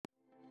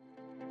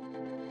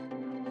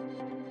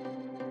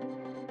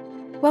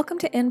Welcome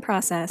to In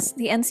Process,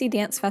 the NC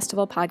Dance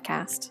Festival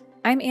podcast.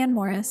 I'm Ann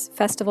Morris,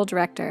 Festival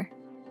Director.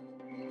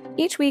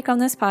 Each week on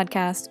this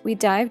podcast, we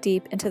dive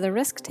deep into the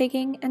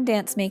risk-taking and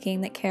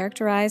dance-making that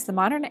characterize the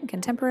modern and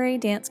contemporary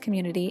dance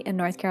community in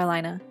North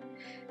Carolina.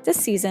 This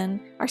season,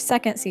 our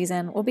second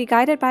season, will be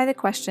guided by the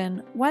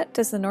question, what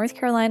does the North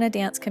Carolina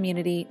dance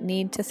community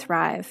need to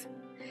thrive?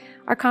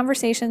 Our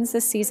conversations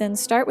this season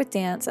start with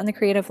dance and the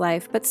creative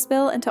life, but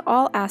spill into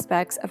all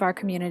aspects of our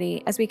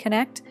community as we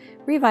connect,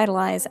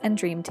 revitalize, and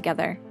dream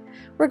together.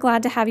 We're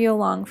glad to have you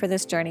along for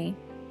this journey.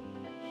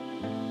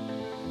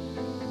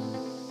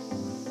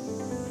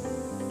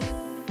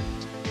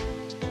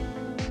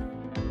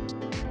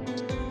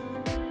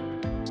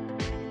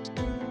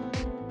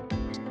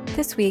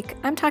 This week,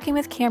 I'm talking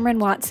with Cameron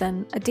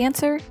Watson, a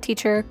dancer,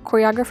 teacher,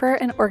 choreographer,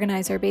 and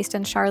organizer based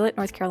in Charlotte,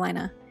 North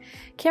Carolina.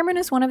 Cameron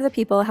is one of the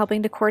people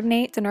helping to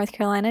coordinate the North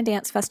Carolina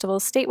Dance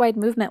Festival's statewide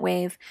movement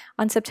wave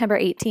on September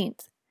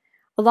 18th.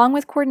 Along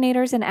with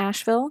coordinators in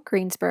Asheville,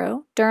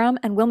 Greensboro, Durham,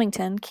 and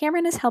Wilmington,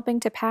 Cameron is helping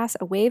to pass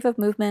a wave of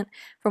movement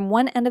from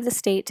one end of the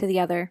state to the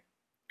other.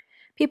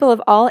 People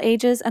of all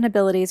ages and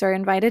abilities are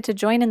invited to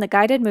join in the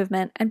guided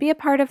movement and be a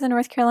part of the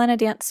North Carolina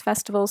Dance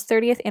Festival's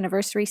 30th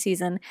anniversary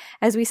season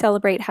as we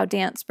celebrate how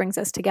dance brings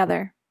us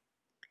together.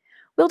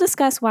 We'll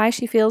discuss why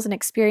she feels an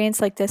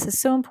experience like this is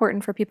so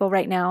important for people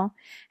right now,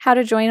 how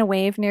to join a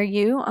wave near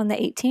you on the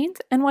 18th,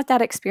 and what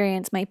that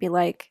experience might be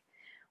like.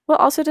 We'll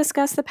also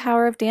discuss the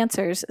power of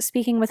dancers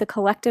speaking with a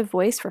collective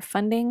voice for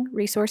funding,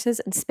 resources,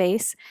 and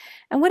space,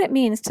 and what it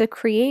means to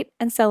create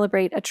and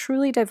celebrate a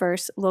truly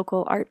diverse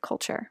local art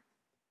culture.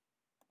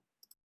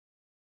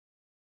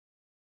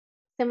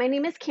 So my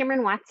name is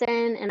Cameron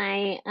Watson, and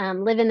I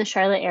live in the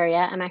Charlotte area.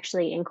 I'm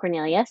actually in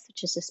Cornelius,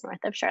 which is just north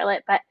of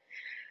Charlotte, but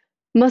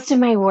most of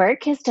my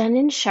work is done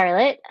in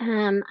Charlotte.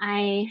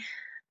 I,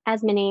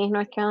 as many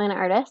North Carolina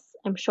artists,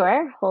 I'm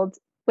sure,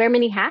 wear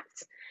many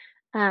hats.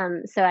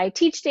 So I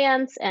teach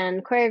dance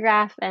and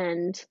choreograph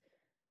and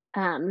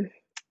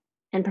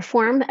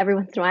perform every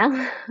once in a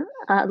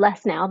while,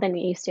 less now than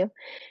we used to.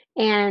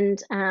 And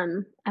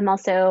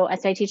so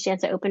I teach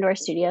dance at Open Door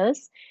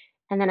Studios.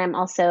 And then I'm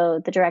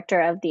also the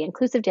director of the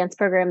inclusive dance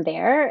program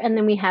there. And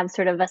then we have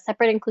sort of a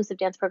separate inclusive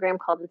dance program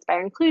called Inspire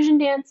Inclusion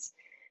Dance.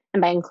 And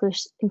by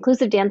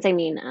inclusive dance, I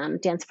mean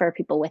dance for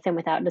people with and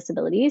without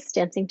disabilities,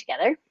 dancing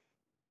together.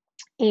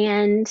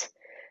 And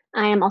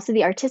I am also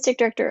the artistic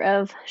director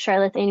of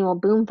Charlotte's annual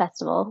Boom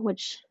Festival,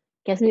 which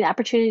gives me the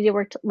opportunity to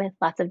work with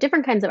lots of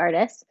different kinds of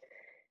artists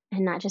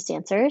and not just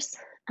dancers.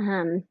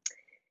 And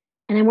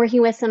I'm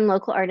working with some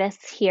local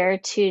artists here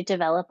to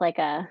develop like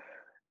a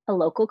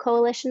local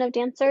coalition of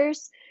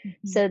dancers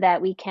so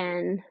that we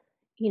can,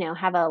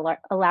 have a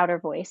louder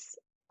voice,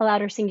 a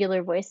louder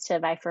singular voice to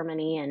vie for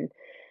money and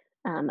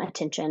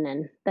attention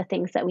and the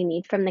things that we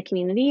need from the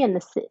community and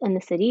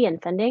the city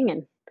and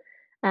funding.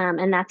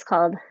 And that's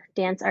called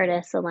Dance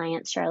Artists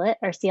Alliance Charlotte,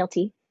 or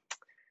CLT.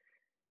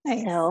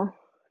 Nice. So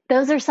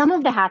those are some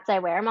of the hats I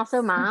wear. I'm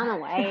also mom, a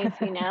wife,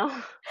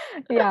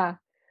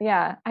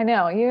 Yeah, I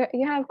know.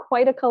 You have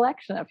quite a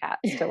collection of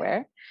hats to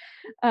wear.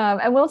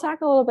 And we'll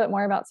talk a little bit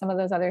more about some of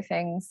those other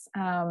things.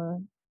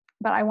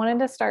 But I wanted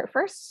to start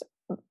first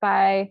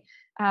by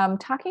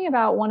talking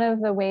about one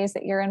of the ways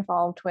that you're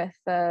involved with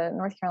the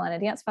North Carolina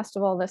Dance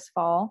Festival this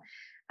fall.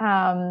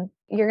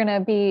 You're going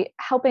to be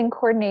helping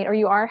coordinate, or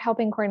you are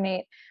helping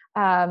coordinate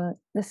the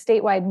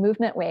statewide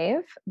movement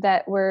wave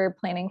that we're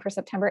planning for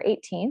September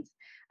 18th.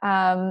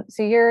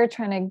 So you're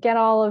trying to get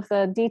all of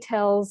the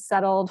details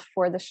settled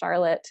for the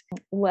Charlotte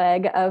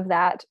leg of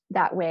that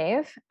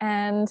wave.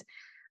 And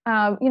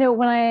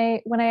when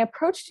I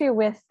approached you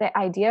with the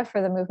idea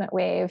for the movement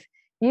wave,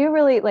 you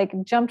really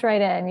jumped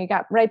right in. You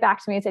got right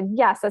back to me and said,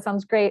 yes, that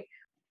sounds great.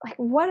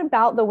 What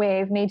about the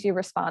wave made you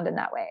respond in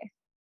that way?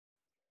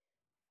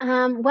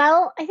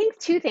 Well, I think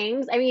two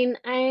things. I mean,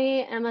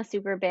 I am a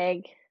super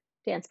big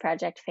Dance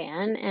Project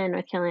fan and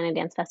North Carolina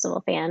Dance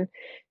Festival fan.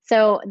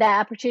 So the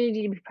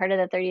opportunity to be part of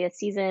the 30th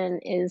season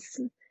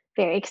is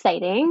very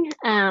exciting.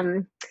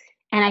 And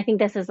I think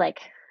this is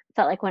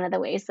felt like one of the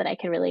ways that I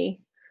could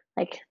really,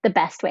 the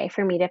best way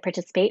for me to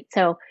participate.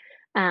 So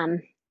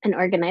an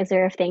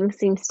organizer of things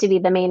seems to be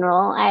the main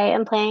role I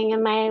am playing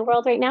in my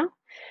world right now.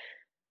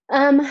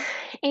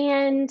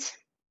 And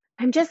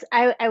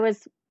I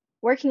was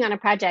working on a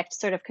project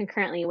sort of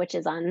concurrently, which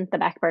is on the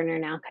back burner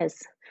now because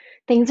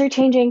things are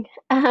changing.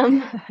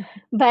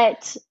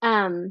 But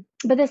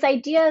this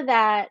idea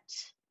that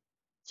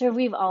sort of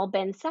we've all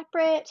been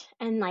separate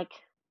and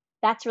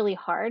that's really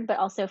hard, but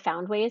also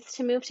found ways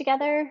to move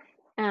together.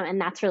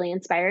 And that's really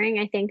inspiring.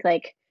 I think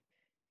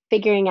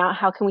figuring out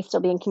how can we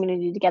still be in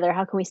community together?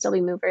 How can we still be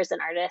movers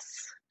and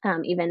artists,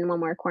 even when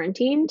we're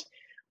quarantined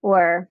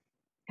or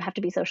have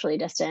to be socially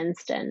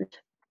distanced and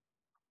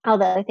all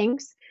the other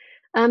things.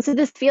 So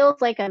this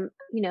feels like sort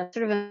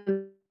of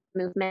a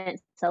movement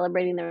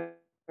celebrating the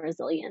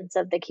resilience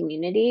of the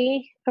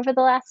community over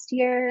the last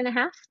year and a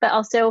half, but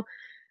also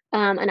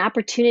an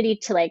opportunity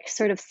to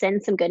sort of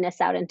send some goodness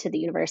out into the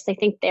universe. I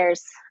think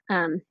there's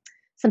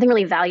something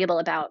really valuable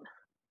about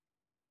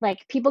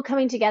people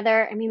coming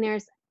together. I mean,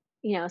 there's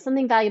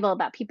something valuable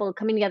about people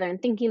coming together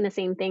and thinking the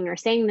same thing or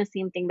saying the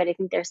same thing, but I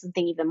think there's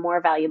something even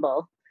more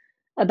valuable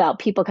about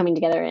people coming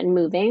together and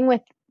moving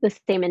with the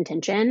same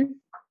intention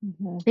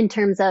in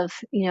terms of,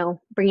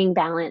 bringing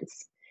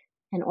balance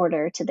and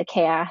order to the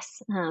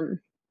chaos.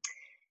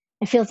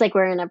 It feels like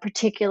we're in a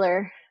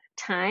particular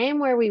time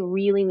where we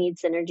really need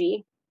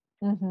synergy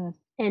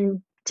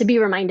and to be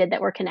reminded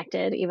that we're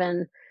connected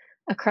even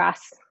across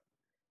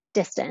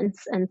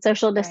distance and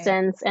social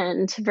distance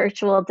and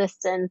virtual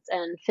distance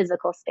and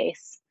physical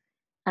space.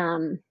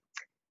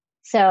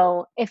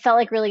 So it felt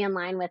like really in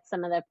line with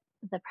some of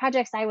the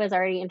projects I was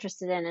already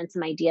interested in and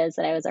some ideas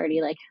that I was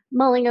already like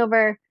mulling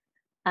over.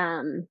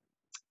 And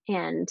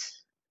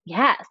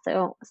yeah,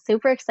 so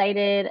super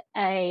excited.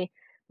 I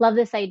love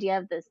this idea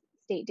of the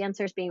state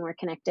dancers being more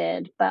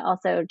connected, but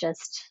also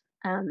just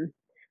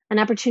an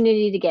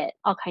opportunity to get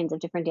all kinds of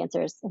different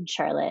dancers in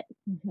Charlotte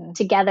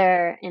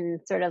together in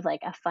sort of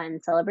like a fun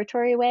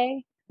celebratory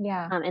way.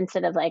 Yeah.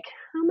 Instead of like,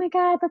 oh my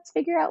God, let's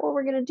figure out what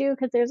we're going to do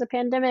because there's a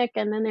pandemic,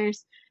 and then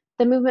there's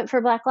the movement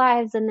for Black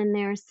Lives, and then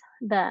there's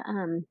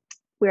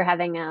we're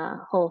having a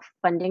whole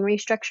funding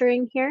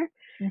restructuring here,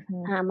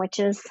 which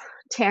is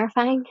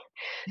terrifying.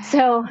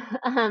 So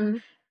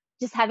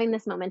just having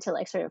this moment to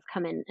like sort of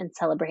come in and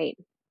celebrate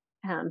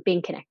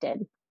being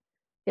connected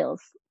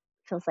feels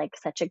like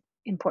such an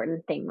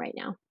important thing right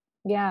now.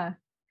 Yeah.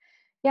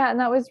 And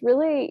that was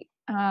really,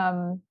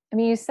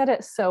 you said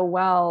it so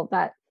well,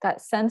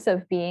 that sense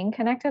of being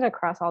connected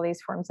across all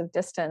these forms of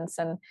distance.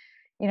 And,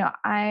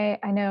 I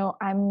know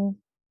I'm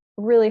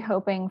really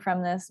hoping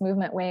from this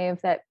movement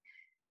wave that,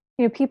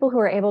 people who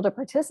are able to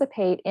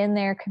participate in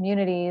their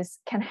communities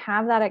can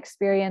have that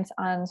experience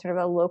on sort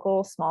of a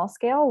local small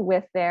scale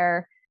with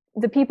the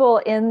people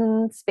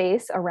in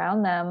space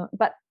around them,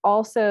 but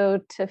also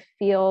to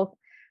feel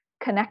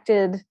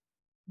connected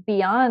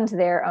beyond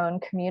their own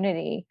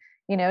community,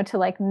 to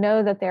like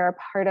know that they're a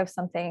part of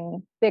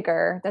something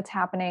bigger that's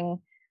happening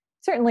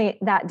certainly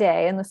that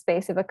day in the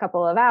space of a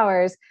couple of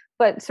hours,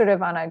 but sort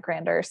of on a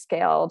grander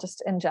scale,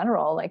 just in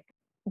general. Like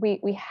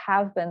we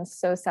have been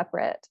so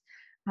separate.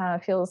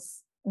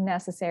 Feels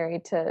necessary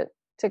to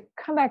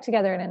come back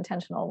together in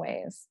intentional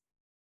ways.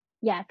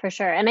 Yeah, for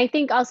sure. And I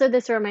think also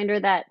this reminder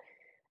that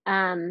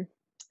I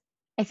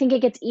think it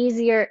gets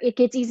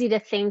easy to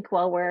think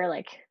while we're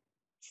like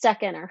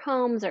stuck in our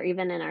homes or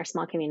even in our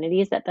small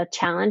communities that the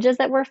challenges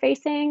that we're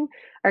facing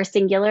are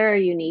singular or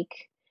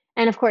unique.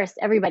 And of course,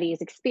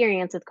 everybody's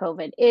experience with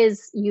COVID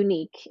is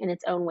unique in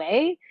its own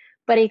way.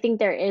 But I think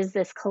there is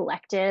this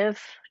collective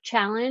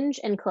challenge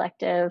and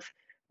collective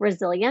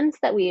resilience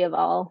that we have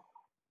all,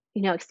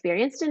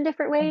 experienced in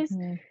different ways.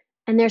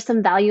 And there's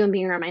some value in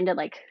being reminded,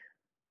 like,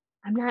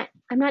 I'm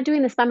not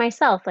doing this by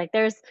myself. Like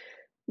there's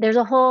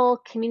a whole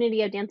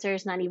community of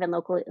dancers, not even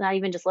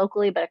just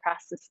locally, but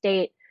across the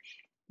state,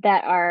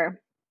 that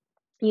are,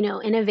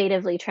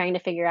 innovatively trying to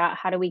figure out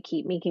how do we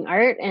keep making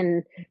art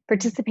and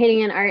participating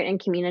in art and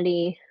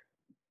community,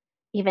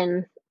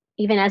 even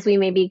as we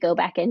maybe go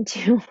back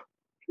into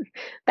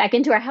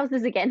our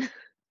houses again.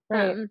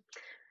 Right.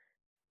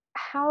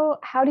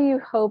 How do you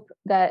hope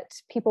that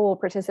people will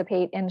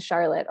participate in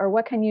Charlotte, or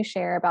what can you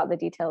share about the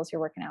details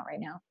you're working out right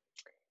now?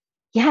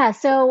 Yeah,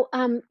 so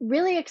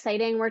really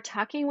exciting. We're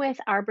talking with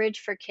Our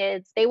Bridge for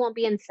Kids. They won't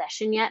be in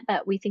session yet,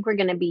 but we think we're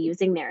going to be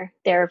using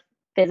their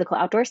physical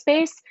outdoor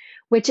space,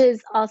 which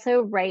is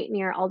also right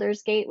near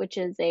Aldersgate, which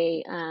is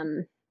a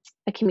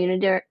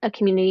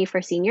community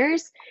for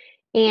seniors,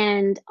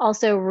 and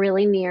also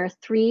really near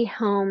 3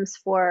 homes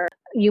for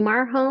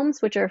UMAR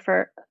homes, which are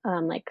for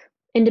like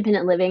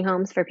independent living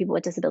homes for people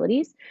with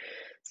disabilities.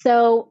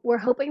 So we're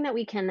hoping that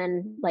we can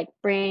then like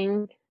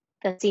bring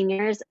the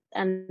seniors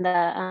and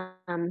the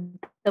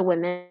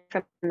women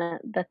from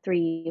the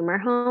 3 UMAR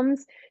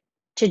homes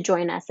to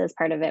join us as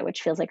part of it,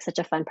 which feels like such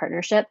a fun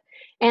partnership.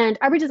 And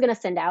Our Bridge is going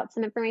to send out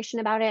some information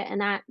about it,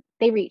 and that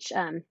they reach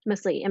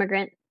mostly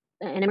immigrant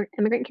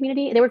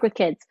community. They work with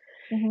kids,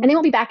 and they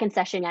won't be back in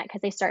session yet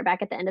because they start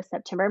back at the end of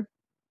September.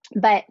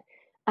 But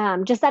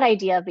just that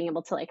idea of being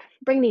able to like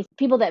bring these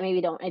people that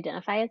maybe don't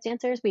identify as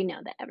dancers. We know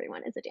that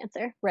everyone is a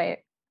dancer, right?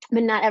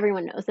 But not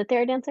everyone knows that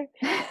they're a dancer.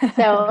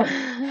 So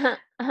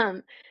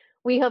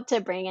we hope to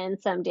bring in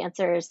some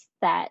dancers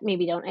that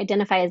maybe don't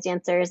identify as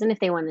dancers. And if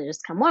they want to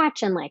just come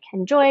watch and like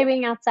enjoy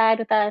being outside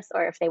with us,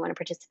 or if they want to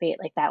participate,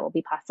 like that will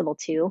be possible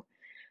too.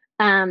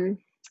 So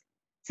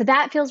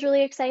that feels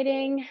really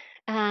exciting.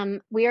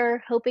 We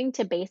are hoping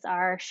to base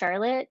our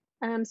Charlotte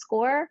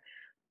score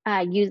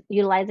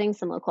utilizing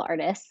some local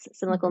artists,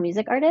 some local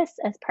music artists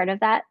as part of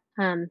that.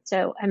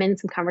 So I'm in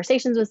some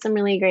conversations with some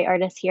really great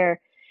artists here.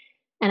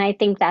 And I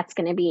think that's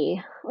going to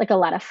be like a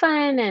lot of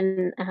fun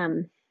and,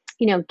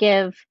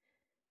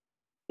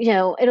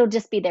 it'll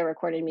just be their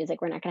recorded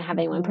music. We're not going to have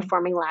anyone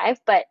performing live,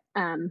 but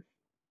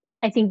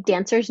I think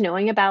dancers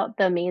knowing about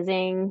the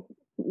amazing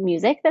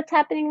music that's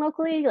happening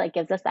locally, like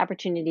gives us the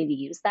opportunity to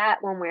use that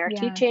when we're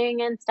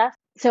teaching and stuff.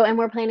 So, and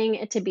we're planning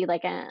it to be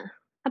like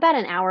about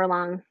an hour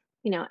long,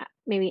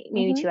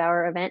 maybe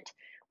 2-hour event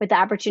with the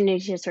opportunity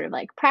to sort of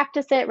like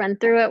practice it, run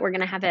through it. We're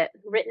going to have it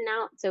written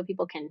out so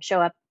people can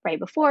show up right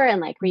before and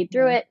like read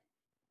through it.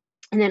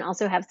 And then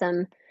also have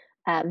some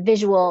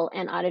visual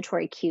and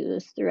auditory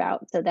cues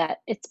throughout so that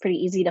it's pretty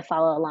easy to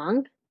follow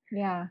along.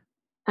 Yeah.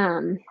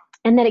 And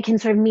that it can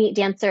sort of meet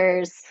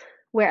dancers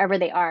wherever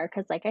they are.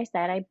 Because like I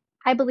said,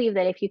 I believe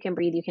that if you can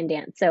breathe, you can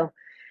dance. So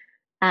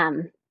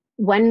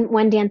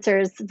one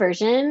dancer's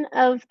version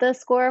of the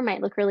score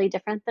might look really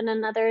different than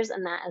another's,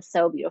 and that is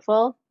so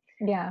beautiful.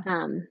 Yeah.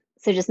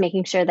 So just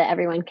making sure that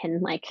everyone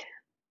can like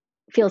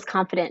feels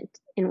confident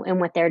in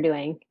what they're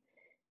doing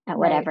at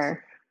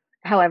whatever,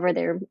 however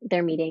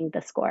they're meeting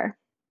the score.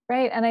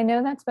 Right. And I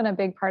know that's been a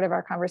big part of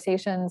our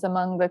conversations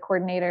among the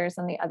coordinators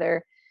and the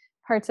other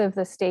parts of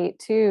the state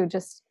too,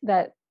 just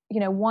that,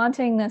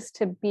 wanting this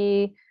to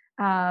be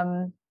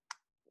a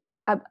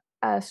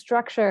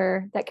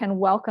structure that can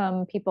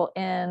welcome people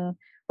in,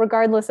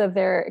 regardless of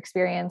their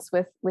experience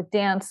with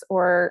dance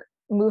or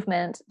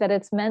movement, that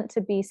it's meant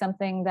to be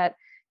something that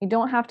you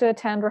don't have to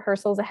attend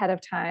rehearsals ahead of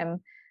time.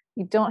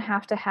 You don't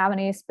have to have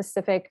any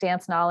specific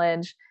dance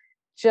knowledge,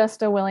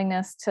 just a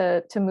willingness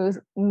to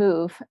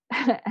move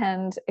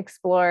and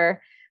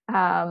explore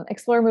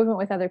movement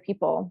with other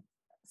people.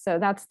 So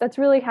that's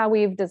really how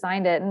we've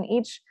designed it. And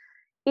each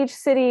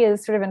city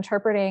is sort of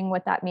interpreting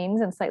what that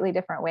means in slightly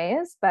different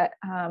ways, but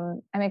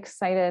I'm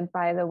excited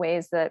by the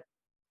ways that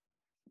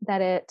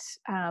it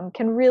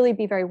can really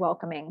be very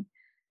welcoming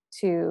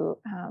to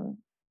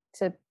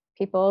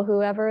people,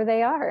 whoever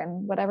they are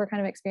and whatever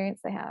kind of experience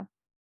they have.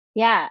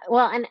 Yeah.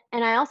 Well,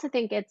 and I also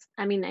think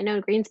I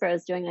know Greensboro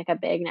is doing like a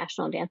big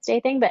National Dance Day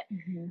thing, but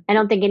I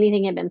don't think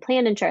anything had been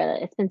planned in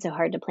Charlotte. It's been so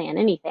hard to plan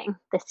anything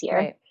this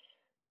year.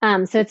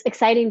 Right. So it's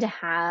exciting to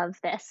have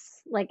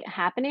this like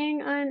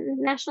happening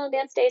on National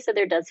Dance Day. So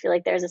there does feel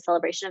like there's a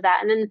celebration of that.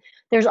 And then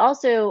there's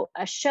also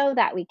a show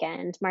that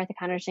weekend. Martha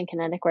Connerton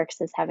Kinetic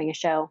Works is having a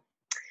show,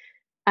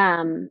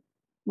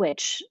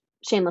 which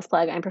shameless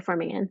plug, I'm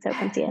performing in, so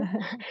come see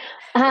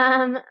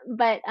it.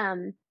 But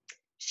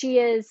she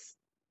is,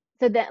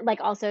 so that like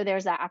also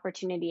there's that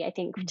opportunity, I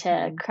think,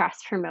 to cross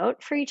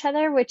promote for each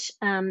other, which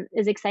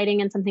is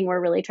exciting and something we're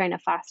really trying to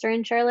foster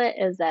in Charlotte,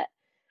 is that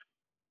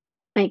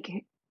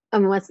like,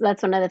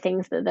 that's one of the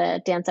things that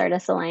the Dance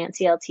Artists Alliance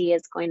CLT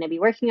is going to be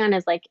working on,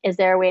 is like, is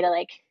there a way to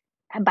like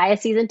buy a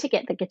season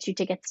ticket that gets you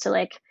tickets to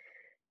like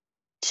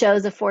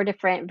shows of 4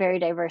 different very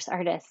diverse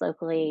artists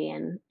locally,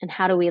 and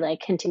how do we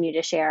like continue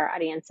to share our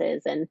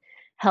audiences and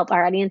help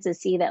our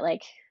audiences see that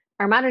like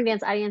our modern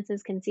dance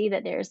audiences can see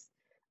that there's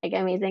like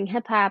amazing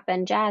hip hop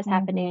and jazz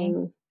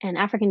happening and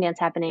African dance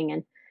happening,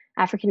 and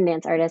African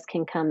dance artists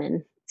can come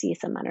and see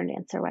some modern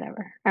dance or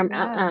whatever.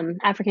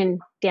 African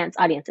dance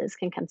audiences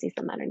can come see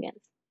some modern dance.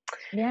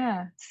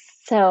 Yeah.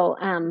 So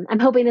I'm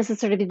hoping this is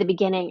sort of the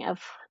beginning of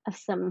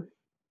some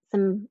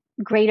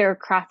greater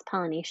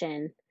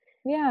cross-pollination.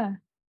 Yeah.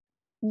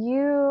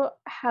 You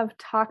have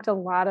talked a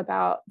lot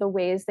about the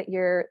ways that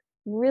you're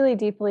really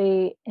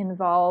deeply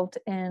involved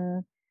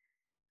in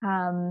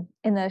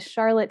the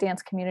Charlotte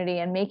dance community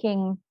and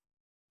making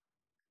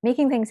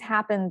things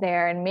happen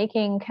there, and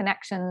making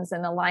connections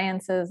and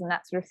alliances and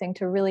that sort of thing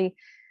to really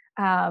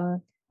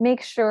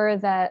make sure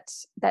that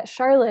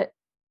Charlotte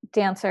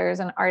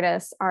dancers and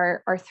artists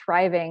are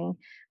thriving.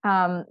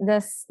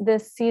 This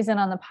season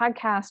on the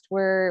podcast,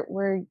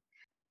 we're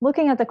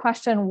looking at the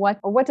question,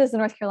 what does the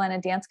North Carolina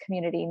dance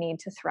community need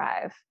to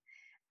thrive?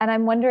 And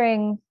I'm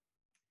wondering,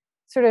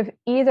 sort of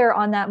either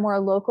on that more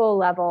local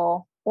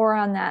level or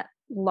on that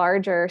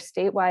larger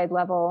statewide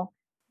level,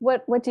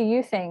 what do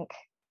you think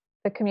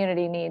the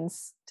community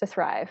needs to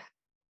thrive?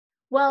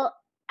 Well,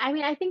 I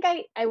mean, I think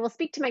I will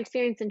speak to my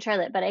experience in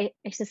Charlotte, but I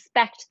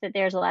suspect that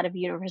there's a lot of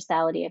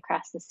universality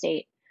across the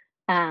state.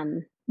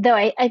 Though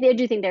I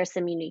do think there's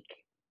some unique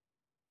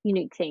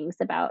things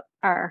about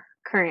our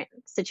current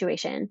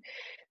situation.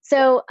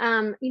 So,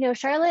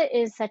 Charlotte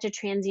is such a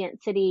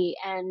transient city,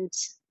 and,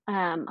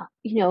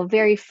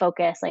 very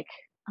focused like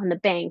on the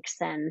banks,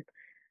 and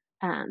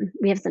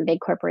we have some big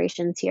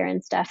corporations here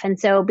and stuff. And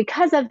so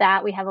because of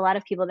that, we have a lot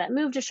of people that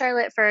move to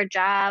Charlotte for a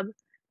job,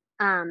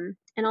 and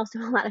also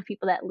a lot of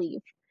people that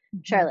leave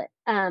Charlotte.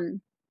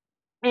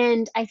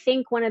 And I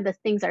think one of the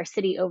things our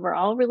city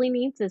overall really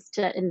needs is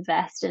to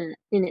invest in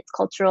its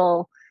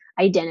cultural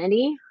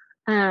identity.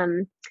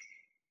 And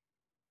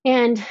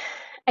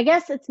I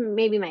guess it's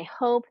maybe my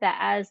hope that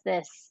as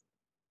this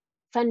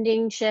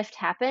funding shift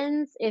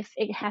happens, if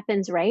it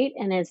happens right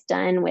and is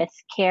done with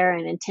care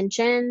and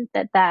intention,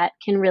 that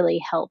can really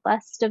help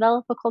us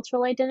develop a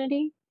cultural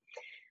identity.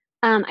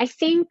 I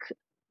think,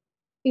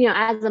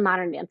 as a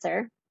modern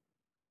dancer,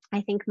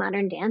 I think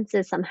modern dance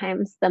is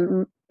sometimes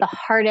the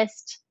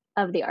hardest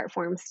of the art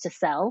forms to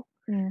sell.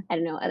 I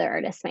don't know, other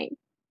artists might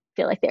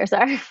feel like theirs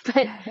are,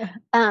 but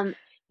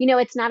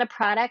it's not a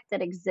product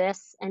that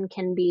exists and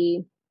can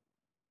be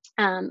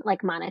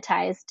like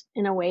monetized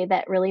in a way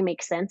that really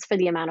makes sense for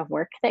the amount of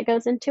work that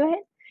goes into it,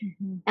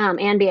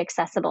 and be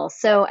accessible.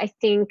 So I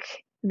think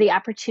the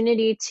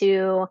opportunity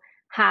to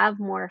have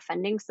more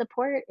funding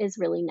support is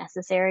really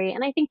necessary,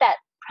 and I think that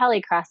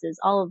probably crosses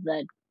all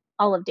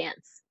of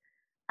dance.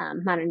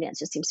 modern dance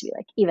just seems to be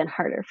like even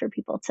harder for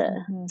people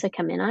to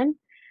come in on.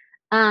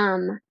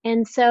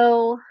 And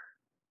so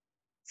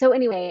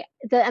anyway,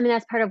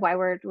 that's part of why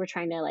we're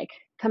trying to like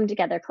come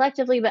together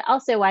collectively, but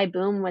also why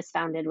Boom was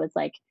founded was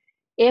like,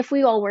 if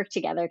we all work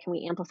together, can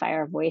we amplify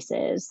our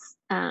voices,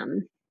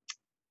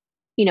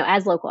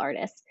 as local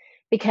artists?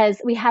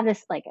 Because we have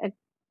this like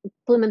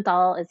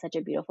Blumenthal is such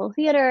a beautiful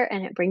theater,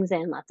 and it brings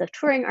in lots of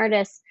touring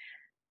artists,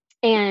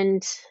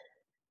 and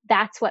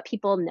that's what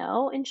people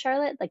know in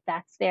Charlotte. Like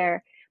that's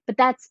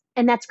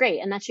that's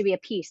great, and that should be a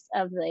piece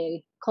of the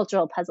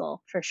cultural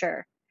puzzle for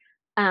sure.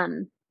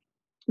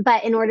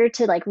 But in order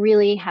to like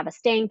really have a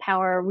staying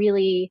power,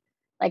 really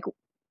like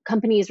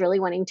companies really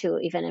wanting to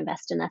even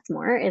invest in us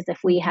more, is if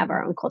we have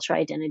our own cultural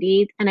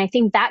identity. And I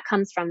think that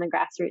comes from the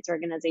grassroots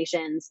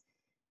organizations.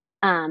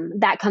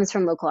 That comes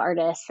from local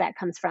artists. That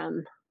comes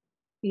from,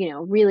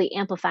 really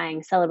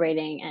amplifying,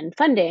 celebrating, and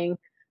funding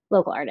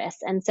local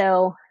artists. And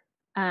so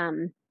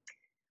I'm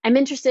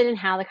interested in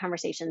how the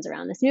conversations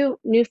around this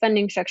new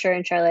funding structure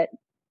in Charlotte,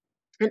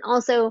 and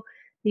also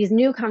these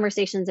new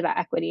conversations about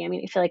equity. I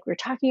mean, I feel like we're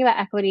talking about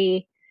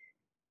equity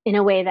in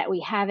a way that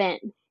we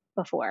haven't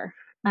before.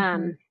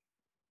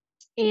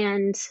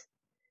 And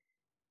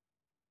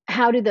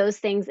how do those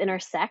things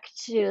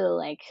intersect to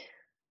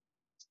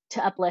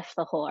uplift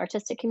the whole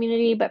artistic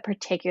community, but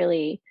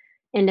particularly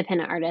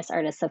independent artists,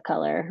 artists of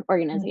color,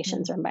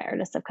 organizations run by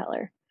artists of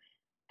color.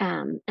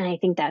 And I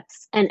think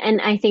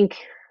and I think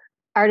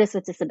artists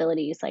with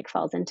disabilities like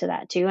falls into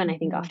that too. And I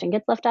think often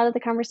gets left out of the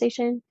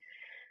conversation.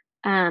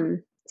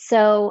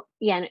 So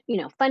yeah,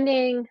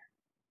 funding,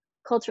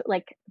 culture,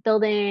 like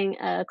building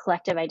a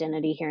collective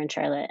identity here in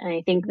Charlotte. And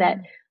I think that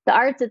the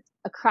arts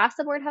across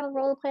the board have a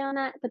role to play on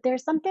that, but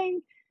there's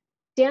something,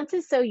 dance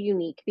is so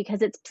unique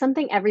because it's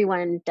something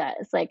everyone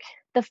does. Like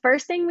the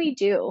first thing we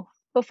do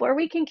before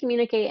we can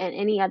communicate in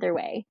any other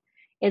way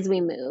is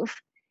we move.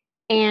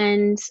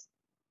 And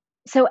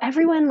so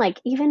everyone, like,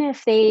 even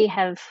if they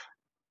have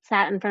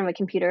sat in front of a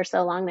computer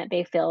so long that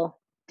they feel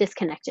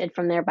disconnected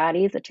from their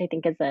bodies, which I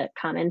think is a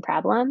common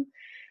problem,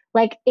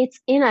 like it's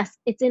in us,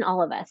 it's in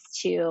all of us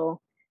to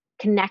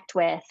connect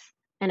with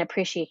and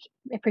appreciate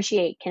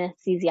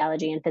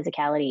kinesthesiology and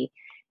physicality.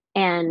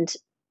 And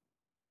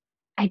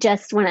I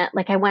just want to,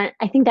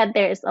 I think that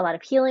there's a lot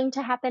of healing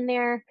to happen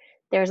there.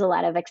 There's a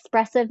lot of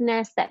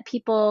expressiveness that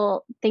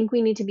people think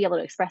we need to be able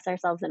to express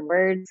ourselves in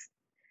words,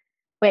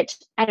 which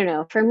I don't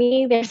know. For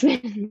me, there's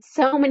been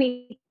so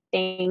many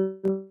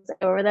things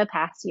over the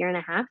past year and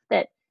a half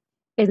that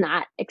is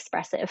not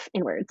expressive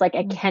in words. Like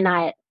I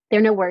cannot, there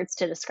are no words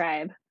to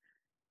describe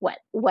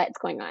what's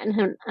going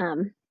on.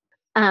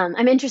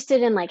 I'm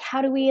interested in like,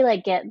 how do we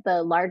like get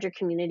the larger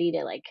community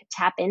to like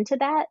tap into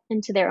that,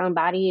 into their own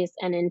bodies,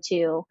 and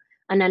into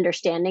an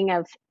understanding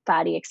of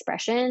body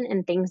expression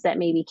and things that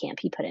maybe can't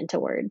be put into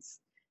words.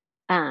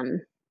 So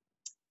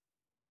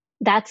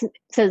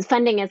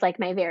funding is like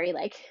my very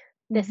like,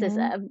 this is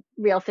a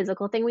real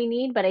physical thing we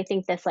need, but I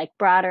think this like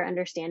broader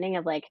understanding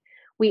of like,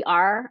 we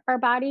are our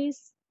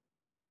bodies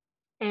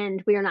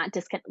and we are not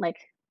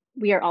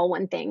we are all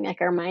one thing,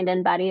 like our mind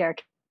and body are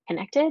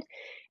connected.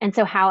 And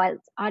so how as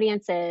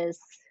audiences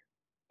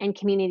and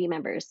community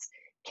members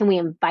can we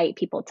invite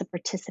people to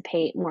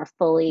participate more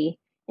fully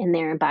in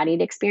their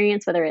embodied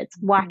experience, whether it's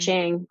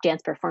watching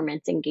dance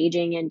performance,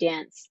 engaging in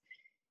dance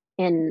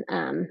in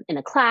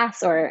a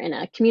class or in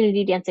a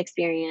community dance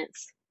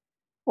experience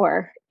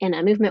or in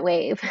a movement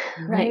wave.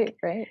 Right.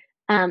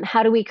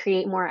 How do we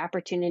create more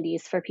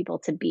opportunities for people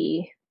to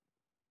be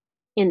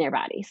in their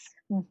bodies?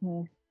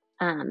 And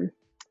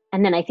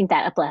then I think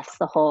that uplifts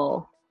the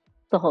whole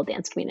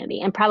dance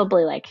community and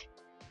probably like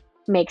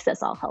makes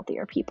us all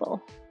healthier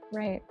people.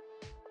 Right.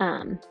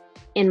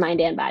 In mind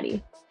and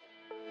body.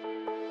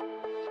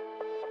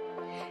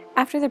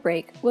 After the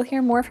break, we'll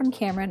hear more from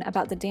Cameron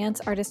about the Dance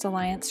Artist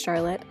Alliance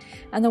Charlotte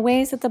and the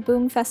ways that the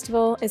Boom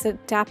Festival is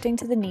adapting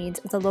to the needs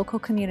of the local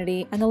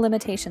community and the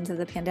limitations of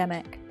the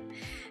pandemic.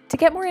 To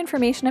get more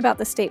information about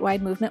the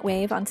statewide movement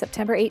wave on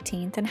September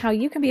 18th and how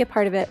you can be a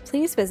part of it,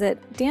 please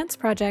visit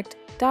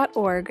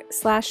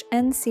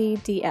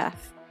danceproject.org/ncdf.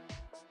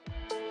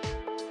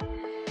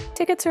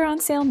 Tickets are on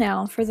sale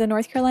now for the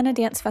North Carolina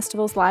Dance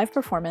Festival's live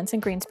performance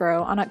in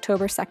Greensboro on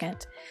October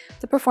 2nd.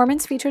 The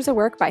performance features a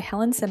work by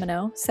Helen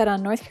Simoneau set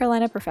on North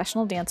Carolina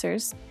professional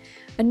dancers,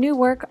 a new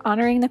work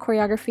honoring the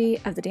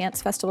choreography of the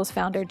Dance Festival's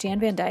founder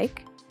Jan Van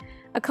Dyke,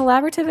 a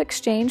collaborative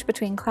exchange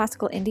between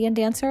classical Indian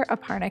dancer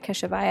Aparna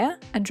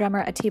Keshavaya and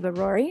drummer Atiba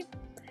Rory,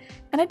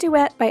 and a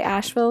duet by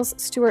Asheville's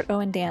Stuart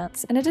Owen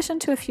Dance, in addition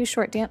to a few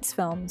short dance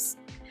films.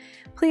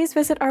 Please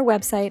visit our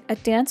website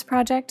at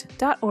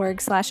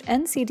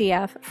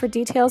danceproject.org/ncdf for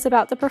details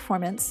about the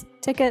performance,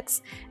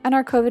 tickets, and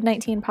our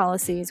COVID-19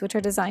 policies, which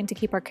are designed to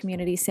keep our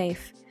community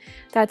safe.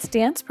 That's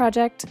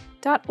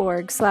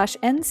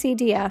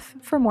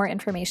danceproject.org/ncdf for more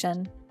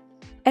information.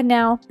 And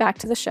now, back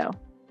to the show.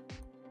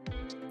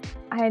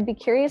 I'd be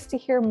curious to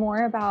hear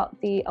more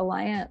about the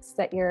alliance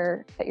that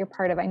you're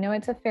part of. I know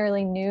it's a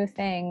fairly new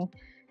thing,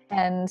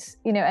 and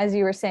as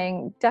you were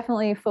saying,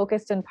 definitely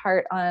focused in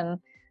part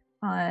on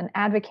on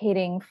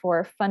advocating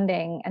for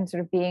funding and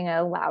sort of being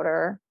a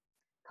louder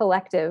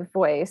collective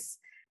voice.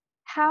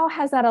 How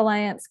has that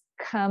alliance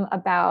come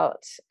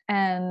about,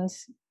 and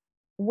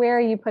where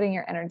are you putting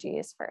your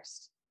energies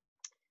first?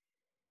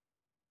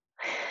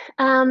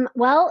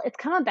 Well, it's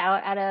come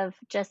about out of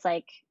just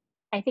like,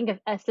 I think,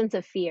 a sense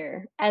of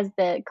fear as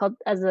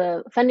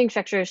the funding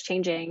structure is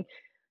changing.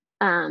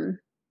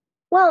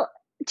 Well,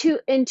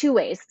 in two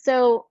ways.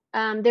 So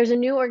there's a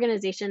new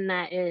organization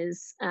that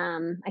is,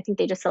 I think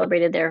they just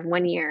celebrated their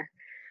 1 year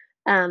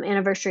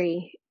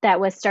anniversary, that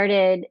was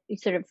started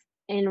sort of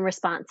in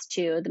response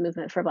to the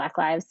movement for Black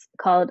Lives,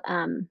 called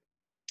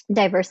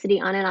Diversity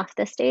on and Off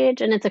the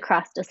Stage, and it's a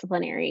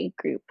cross-disciplinary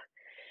group.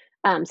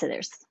 So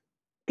there's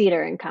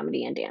theater and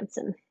comedy and dance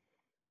and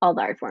all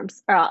the art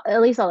forms, or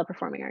at least all the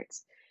performing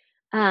arts,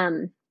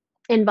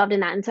 involved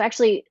in that. And so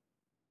actually,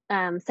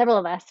 several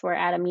of us were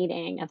at a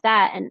meeting of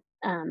that, and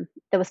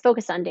that was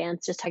focused on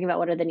dance, just talking about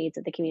what are the needs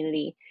of the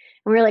community.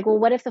 And we were like, well,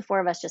 what if the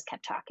four of us just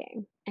kept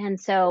talking? And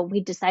so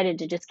we decided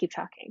to just keep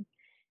talking.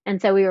 And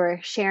so we were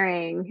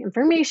sharing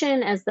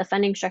information as the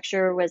funding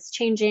structure was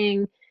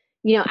changing.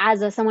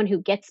 As someone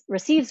who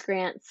receives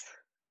grants,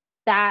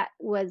 that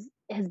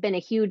has been a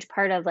huge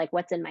part of like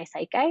what's in my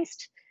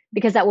zeitgeist,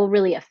 because that will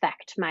really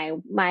affect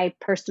my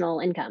personal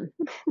income,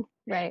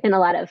 right, in a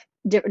lot of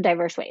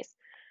diverse ways.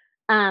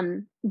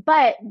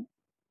 But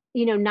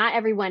not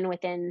everyone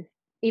within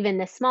even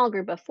this small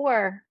group of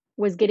four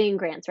was getting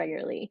grants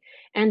regularly.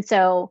 And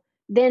so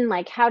then,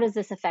 like, how does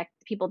this affect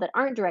people that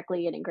aren't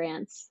directly getting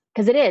grants?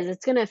 Because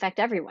it's going to affect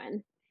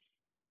everyone.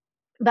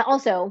 But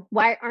also,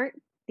 why aren't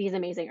these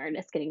amazing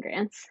artists getting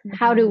grants? Mm-hmm.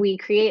 How do we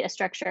create a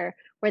structure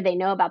where they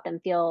know about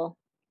them, feel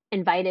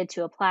invited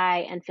to apply,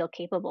 and feel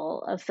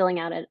capable of filling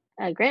out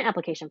a grant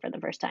application for the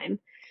first time?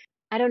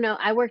 I don't know.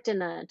 I worked in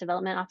the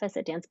development office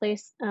at Dance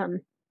Place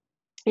in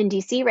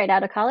DC right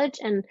out of college.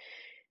 And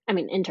I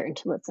mean,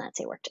 interned, let's not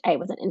say worked. I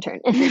was an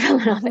intern in the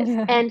development office.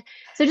 Yeah. And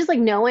so just like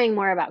knowing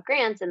more about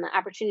grants and the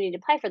opportunity to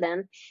apply for them.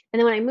 And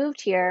then when I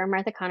moved here,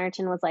 Martha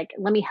Connerton was like,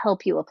 let me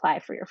help you apply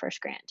for your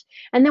first grant.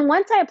 And then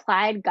once I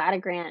applied, got a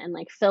grant, and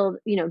like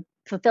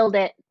fulfilled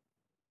it,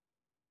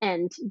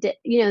 and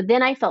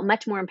then I felt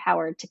much more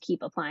empowered to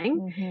keep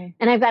applying. Mm-hmm.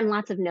 And I've gotten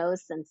lots of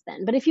no's since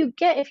then. But if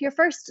you're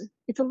first,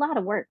 it's a lot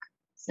of work.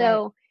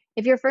 So right.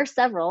 If your first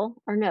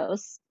several are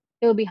no's,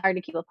 it will be hard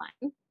to keep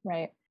applying.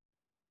 Right.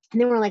 And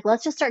then we're like,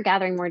 let's just start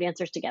gathering more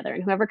dancers together,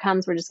 and whoever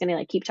comes, we're just going to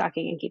like keep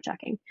talking and keep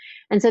talking.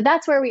 And so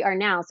that's where we are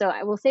now. So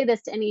I will say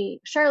this to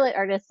any Charlotte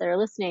artists that are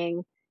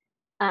listening.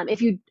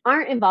 If you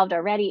aren't involved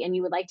already and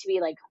you would like to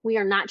be, like, we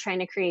are not trying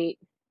to create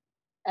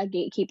a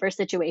gatekeeper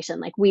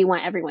situation. Like, we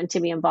want everyone to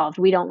be involved.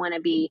 We don't want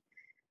to be,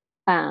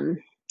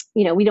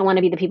 we don't want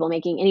to be the people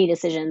making any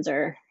decisions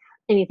or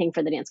anything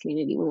for the dance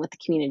community. We want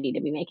the community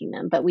to be making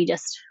them, but we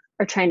just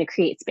are trying to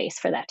create space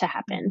for that to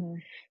happen. Mm-hmm.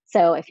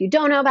 So if you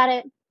don't know about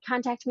it,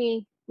 contact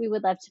me. We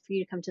would love for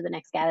you to come to the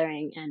next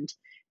gathering and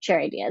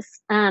share ideas.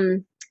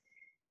 But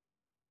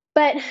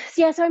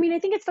yeah, so I mean, I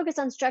think it's focused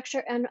on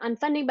structure and on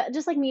funding, but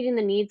just like meeting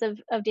the needs of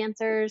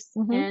dancers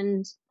mm-hmm.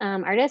 and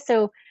artists.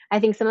 So I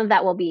think some of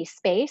that will be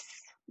space,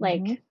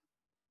 like, mm-hmm.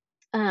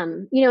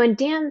 In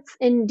dance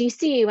in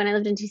DC, when I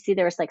lived in DC,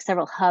 there was like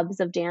several hubs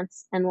of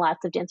dance, and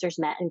lots of dancers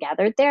met and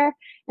gathered there.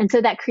 And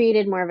so that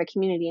created more of a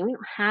community, and we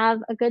don't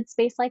have a good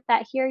space like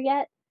that here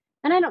yet.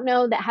 And I don't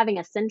know that having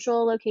a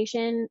central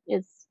location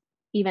is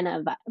even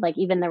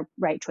the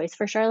right choice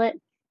for Charlotte.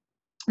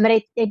 But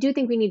I do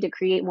think we need to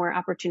create more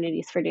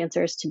opportunities for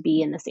dancers to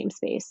be in the same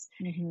space,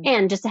 mm-hmm.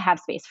 and just to have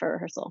space for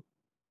rehearsal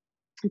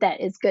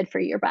that is good for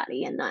your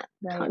body and not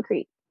right.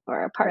 concrete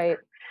or a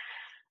park.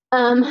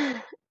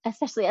 Right.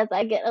 Especially as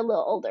I get a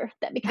little older,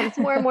 that becomes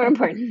more and more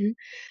important.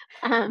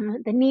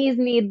 The knees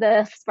need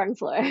the sprung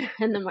floor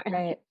and the mark.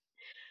 Right.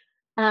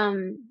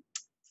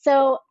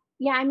 So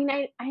yeah, I mean,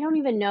 I don't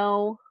even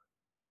know.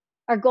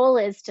 Our goal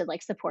is to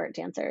like support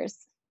dancers.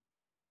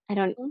 I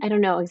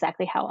don't know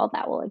exactly how all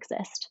that will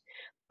exist,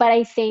 but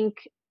I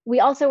think we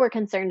also were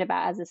concerned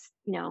about,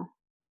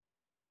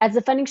 as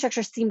the funding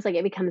structure seems like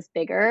it becomes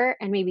bigger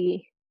and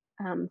maybe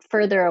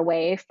further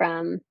away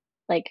from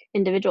like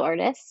individual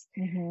artists.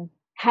 Mm-hmm.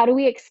 How do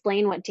we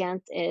explain what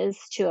dance is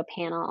to a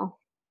panel,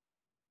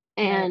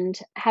 and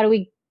right. how do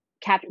we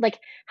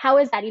how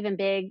is that even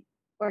big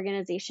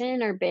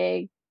organization or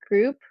big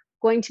group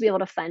going to be able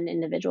to fund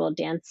individual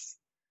dance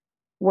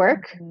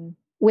work? Mm-hmm.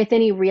 with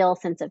any real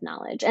sense of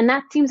knowledge? And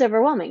that seems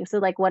overwhelming. So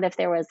like, what if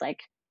there was like,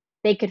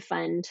 they could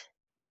fund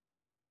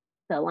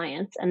the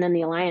alliance, and then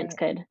the alliance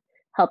right. could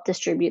help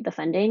distribute the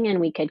funding, and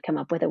we could come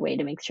up with a way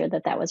to make sure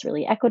that was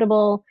really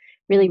equitable,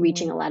 really mm-hmm.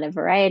 reaching a lot of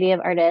variety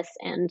of artists,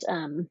 and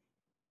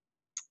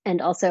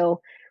also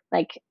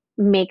like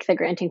make the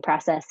granting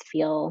process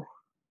feel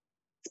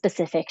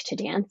specific to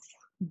dance.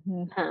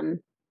 Mm-hmm.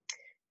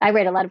 I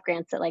write a lot of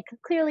grants that like,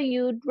 clearly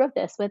you wrote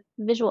this with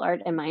visual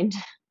art in mind.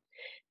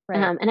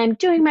 Right. And I'm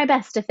doing my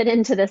best to fit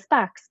into this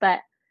box,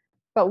 but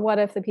what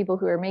if the people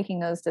who are making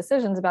those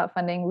decisions about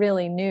funding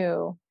really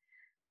knew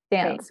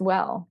dance right.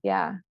 well?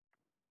 Yeah,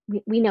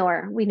 we know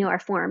our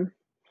form.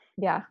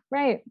 Yeah,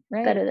 right.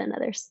 Better than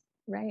others.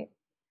 Right.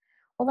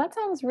 Well, that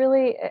sounds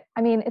really,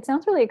 I mean, it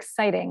sounds really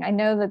exciting. I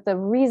know that the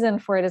reason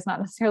for it is not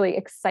necessarily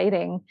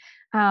exciting,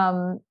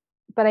 um,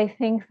 but I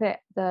think that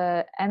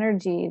the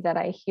energy that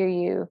I hear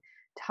you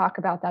talk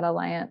about that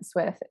alliance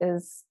with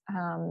is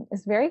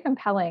very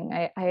compelling.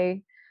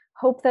 I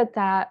hope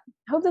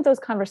hope that those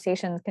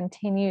conversations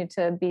continue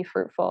to be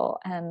fruitful,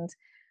 and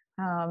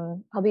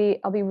I'll be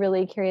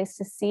really curious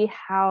to see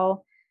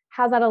how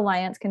that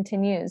alliance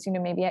continues. You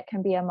know, maybe it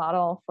can be a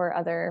model for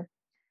other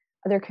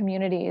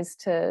communities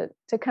to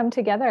come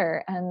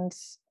together and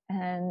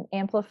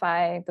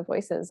amplify the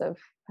voices of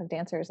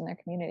dancers in their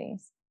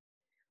communities.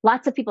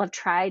 Lots of people have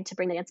tried to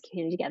bring the dance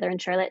community together in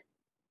Charlotte,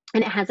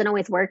 and it hasn't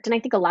always worked. And I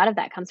think a lot of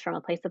that comes from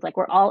a place of like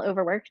we're all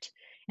overworked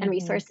and Hmm.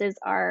 resources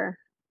are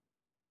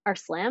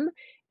slim,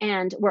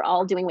 and we're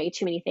all doing way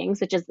too many things,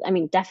 which is, I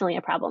mean, definitely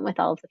a problem with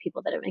all of the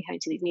people that have been coming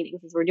to these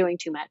meetings is we're doing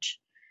too much.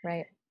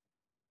 Right.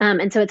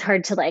 And so it's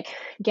hard to like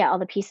get all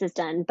the pieces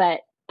done.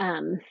 But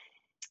um,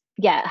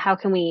 yeah, how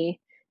can we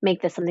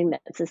make this something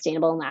that's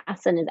sustainable and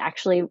lasts and is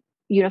actually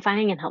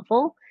unifying and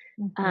helpful?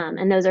 Hmm.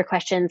 And those are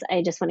questions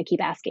I just want to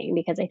keep asking,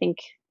 because I think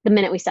the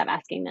minute we stop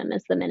asking them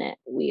is the minute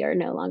we are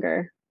no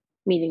longer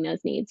meeting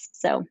those needs.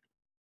 So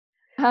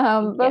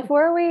thank you.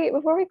 Before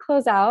we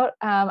close out,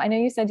 I know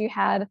you said you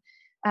had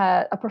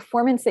a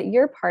performance that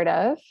you're part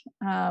of,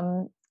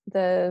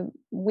 the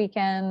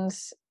weekend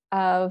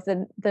of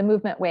the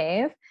movement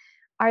wave.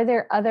 Are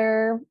there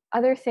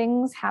other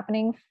things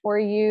happening for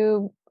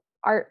you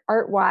art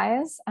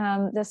wise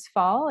this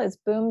fall? Is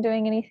Boom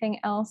doing anything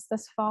else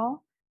this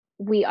fall?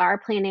 We are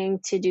planning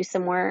to do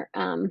some more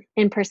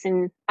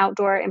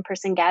outdoor in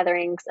person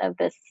gatherings of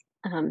this,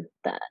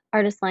 the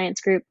Artist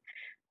Alliance group,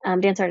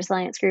 Dance Artist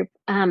Alliance group.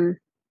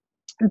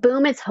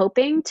 Boom is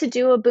hoping to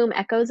do a Boom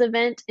Echoes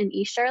event in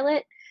East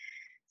Charlotte.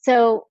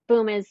 So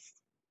Boom is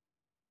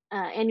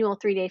annual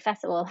 3-day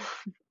festival.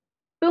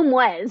 Boom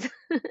was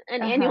an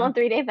Uh-huh. annual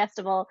 3-day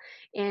festival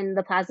in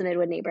the Plaza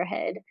Midwood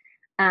neighborhood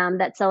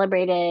that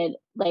celebrated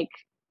like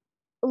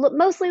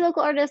mostly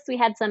local artists. We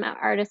had some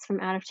artists from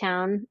out of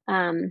town,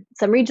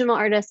 some regional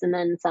artists, and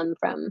then some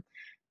from,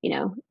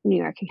 New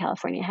York and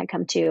California had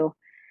come too.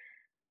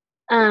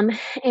 Um,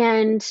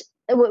 and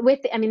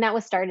I mean, that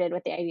was started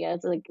with the idea.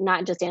 It's like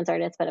not just dance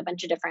artists, but a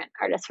bunch of different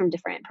artists from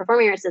different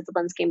performing arts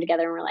disciplines came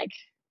together and were like,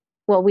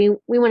 well, we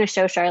want to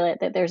show Charlotte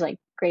that there's like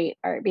great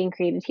art being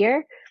created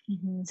here.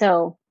 Hmm.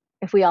 So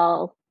if we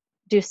all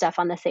do stuff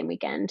on the same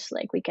weekend,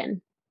 like we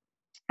can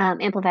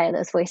amplify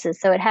those voices.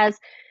 So it has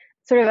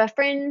sort of a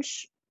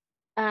fringe,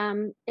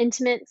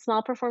 intimate,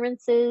 small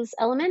performances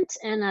element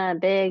and a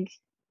big,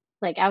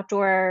 like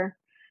outdoor,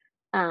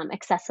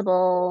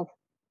 accessible,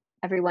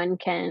 everyone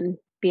can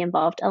be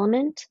involved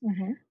element,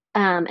 Hmm.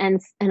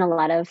 and a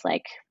lot of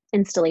like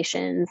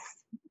installations,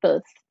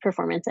 both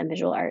performance and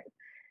visual art,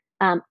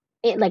 um,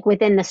 like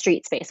within the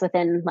street space,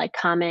 within like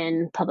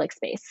common public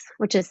space,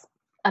 which is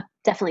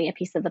definitely a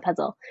piece of the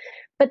puzzle.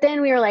 But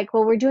then we were like,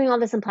 well, we're doing all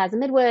this in Plaza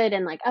Midwood,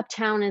 and like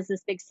Uptown is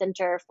this big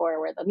center for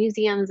where the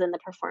museums and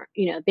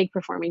the big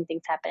performing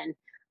things happen.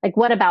 Like,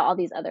 what about all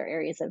these other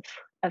areas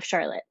of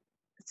Charlotte?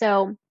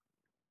 So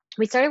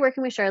we started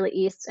working with Charlotte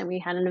East, and we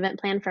had an event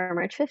planned for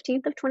March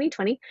 15th of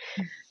 2020,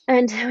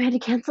 and we had to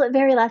cancel it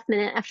very last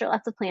minute after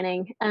lots of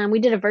planning. We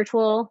did a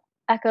virtual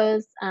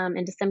Echoes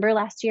in December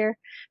last year.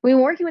 We've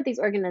been working with these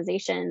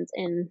organizations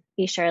in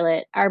East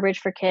Charlotte, Our Bridge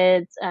for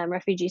Kids,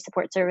 Refugee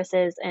Support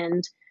Services,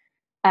 and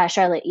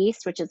Charlotte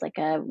East, which is like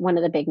one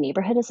of the big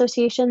neighborhood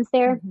associations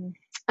there, Hmm.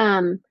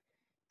 um,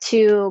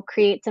 to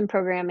create some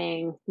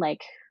programming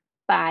like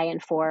by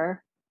and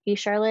for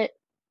East Charlotte.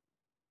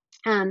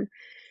 Um,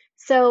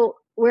 so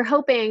we're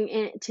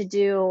hoping to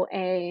do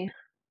a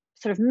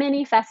sort of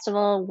mini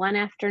festival one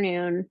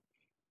afternoon,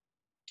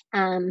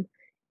 um,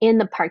 in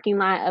the parking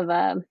lot of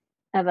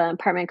an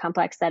apartment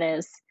complex that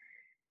is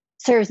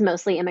serves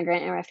mostly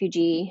immigrant and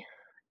refugee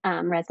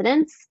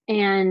residents,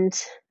 and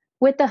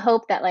with the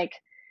hope that like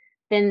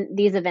then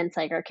these events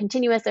like are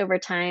continuous over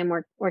time.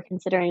 We're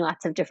considering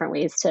lots of different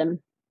ways to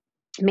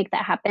make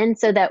that happen,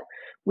 so that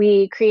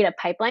we create a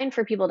pipeline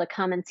for people to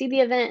come and see the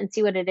event and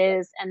see what it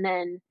is, and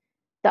then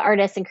the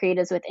artists and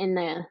creatives within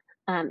the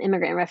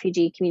immigrant and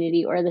refugee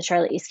community or the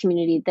Charlotte East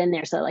community, then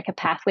there's like a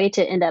pathway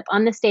to end up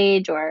on the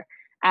stage or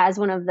as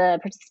one of the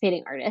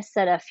participating artists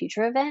at a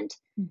future event.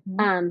 Hmm.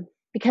 Um,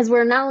 because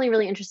we're not only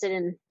really interested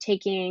in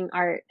taking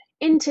art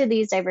into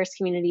these diverse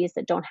communities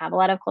that don't have a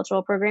lot of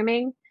cultural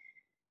programming,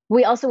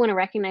 we also want to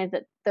recognize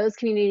that those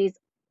communities,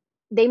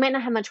 they might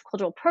not have much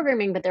cultural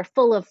programming, but they're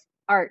full of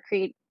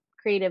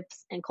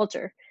creatives and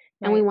culture,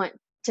 and we Right. want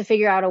to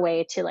figure out a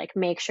way to like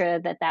make sure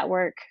that that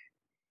work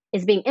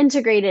is being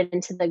integrated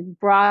into the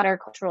broader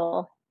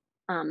cultural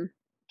um,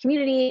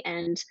 community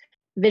and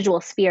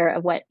visual sphere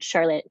of what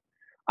Charlotte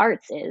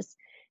arts is.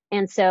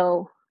 And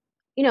so,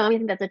 I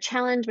think that's a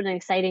challenge, but an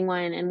exciting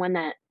one, and one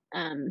that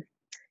um,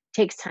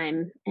 takes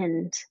time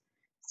and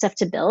stuff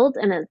to build,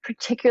 and it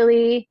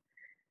particularly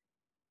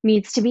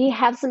needs to be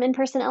have some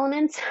in-person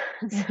elements.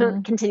 So it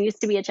Hmm. continues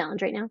to be a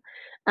challenge right now,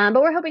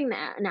 but we're hoping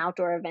that an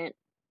outdoor event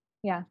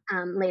Yeah.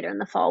 later in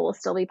the fall will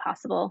still be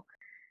possible.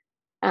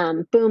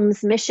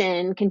 Boom's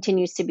mission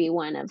continues to be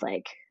one of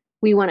like,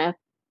 we want to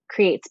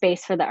create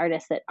space for the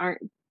artists that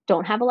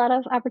don't have a lot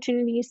of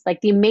opportunities, like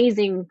the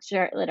amazing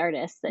Charlotte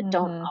artists that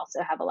don't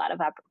also have a lot of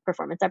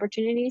performance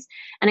opportunities.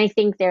 And I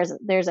think there's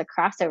a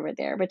crossover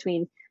there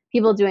between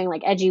people doing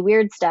like edgy,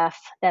 weird stuff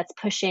that's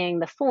pushing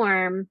the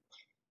form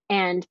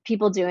and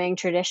people doing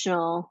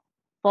traditional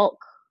folk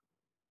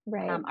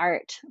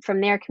art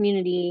from their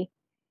community.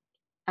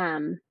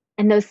 And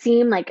those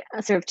seem like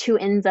sort of two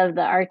ends of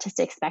the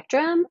artistic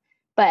spectrum,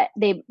 but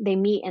they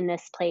meet in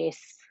this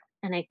place.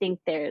 And I think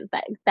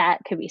that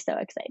could be so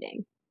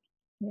exciting.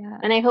 Yeah.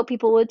 And I hope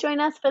people will join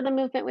us for the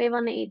Movement Wave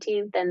on the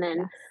 18th. And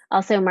then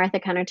also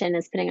Martha Connerton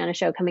is putting on a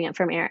show coming up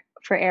for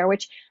air,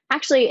 which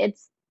actually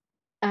it's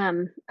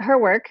her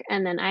work.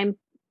 And then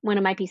one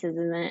of my pieces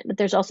in it, but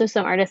there's also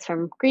some artists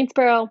from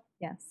Greensboro.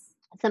 Yes.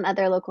 Some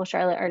other local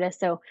Charlotte artists.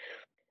 So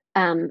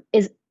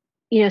is,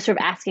 sort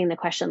of asking the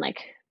question,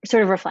 like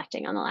sort of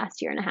reflecting on the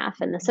last year and a half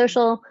and the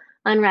social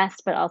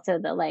unrest, but also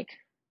the like,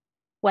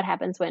 what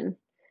happens when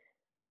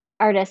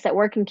artists that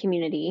work in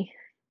community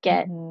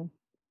get,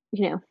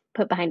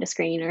 put behind a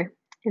screen or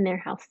in their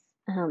house,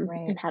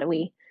 and how do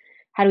we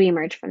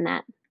emerge from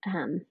that?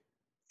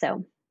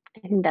 So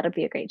I think that'll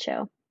be a great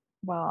show.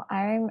 Well,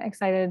 I'm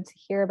excited to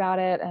hear about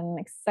it and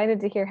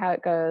excited to hear how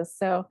it goes.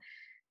 So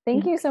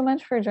thank you so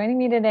much for joining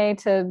me today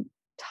to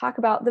talk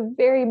about the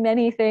very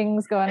many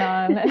things going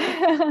on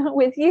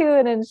with you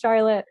and in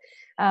Charlotte.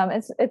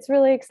 It's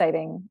really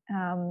exciting.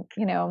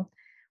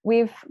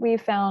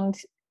 We've found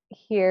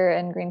here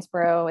in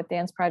Greensboro with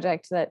Dance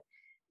Project that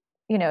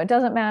it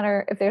doesn't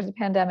matter if there's a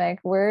pandemic,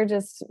 we're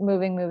just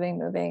moving,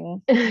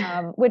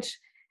 which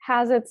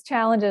has its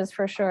challenges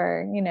for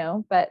sure,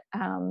 but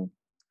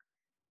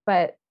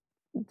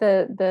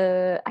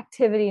the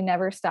activity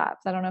never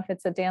stops. I don't know if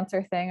it's a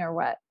dancer thing or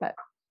what, but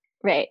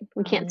right.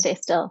 We can't stay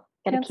still.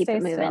 Got to keep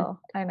it moving. Still.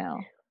 I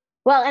know.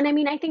 Well, and I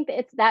mean, I think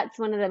that's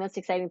one of the most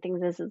exciting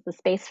things is the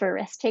space for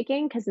risk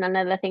taking, because none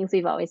of the things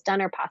we've always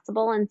done are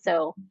possible. And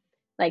so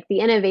like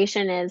the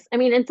innovation is, I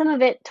mean, and some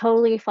of it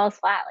totally falls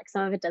flat. Like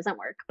some of it doesn't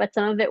work, but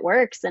some of it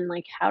works. And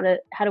like, how do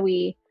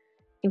we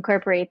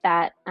incorporate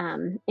that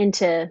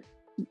into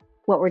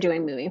what we're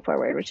doing moving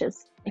forward, which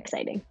is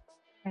exciting.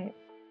 Right.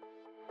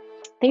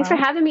 Thanks for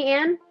having me,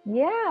 Anne.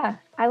 Yeah.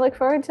 I look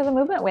forward to the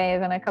Movement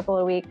Wave in a couple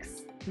of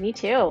weeks. Me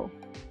too.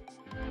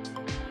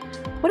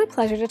 What a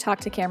pleasure to talk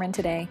to Cameron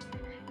today.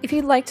 If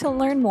you'd like to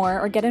learn more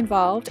or get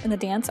involved in the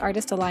Dance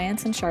Artist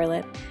Alliance in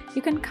Charlotte,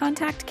 you can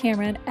contact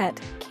Cameron at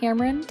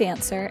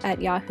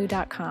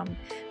camerondancer@yahoo.com.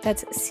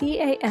 That's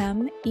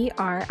CAMERIN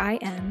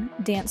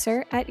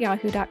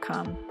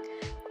dancer@yahoo.com.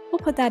 We'll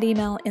put that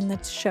email in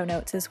the show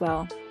notes as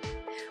well.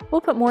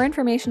 We'll put more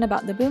information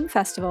about the Boom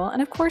Festival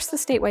and, of course, the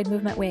statewide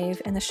Movement Wave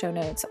in the show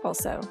notes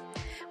also.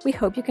 We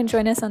hope you can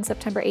join us on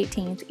September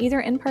 18th,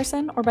 either in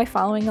person or by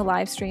following the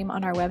live stream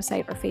on our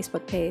website or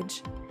Facebook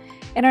page.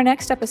 In our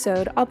next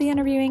episode, I'll be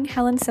interviewing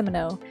Helen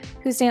Simoneau,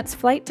 whose dance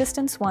Flight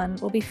Distance 1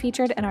 will be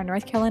featured in our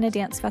North Carolina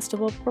Dance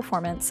Festival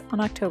performance on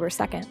October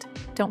 2nd.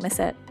 Don't miss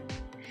it.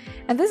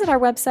 And visit our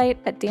website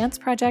at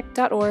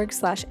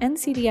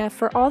danceproject.org/ncdf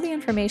for all the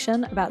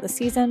information about the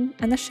season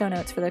and the show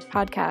notes for the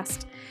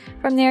podcast.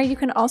 From there, you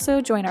can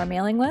also join our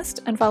mailing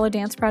list and follow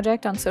Dance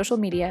Project on social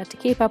media to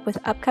keep up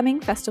with upcoming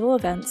festival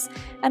events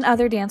and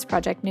other Dance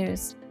Project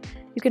news.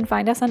 You can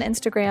find us on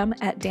Instagram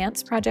at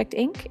Dance Project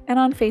Inc. and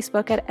on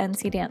Facebook at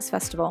NC Dance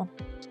Festival.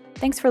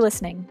 Thanks for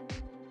listening.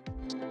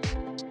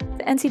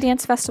 The NC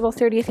Dance Festival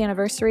 30th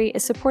anniversary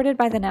is supported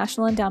by the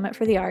National Endowment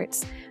for the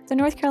Arts, the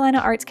North Carolina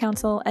Arts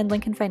Council, and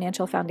Lincoln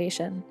Financial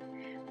Foundation.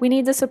 We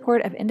need the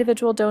support of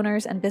individual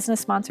donors and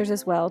business sponsors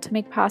as well to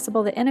make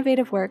possible the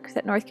innovative work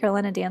that North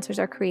Carolina dancers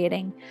are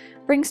creating,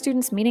 bring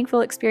students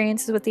meaningful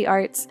experiences with the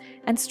arts,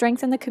 and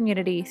strengthen the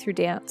community through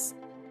dance.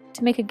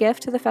 To make a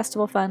gift to the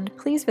festival fund,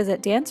 please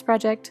visit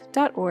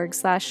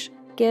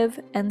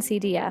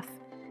danceproject.org/givencdf.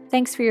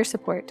 Thanks for your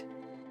support.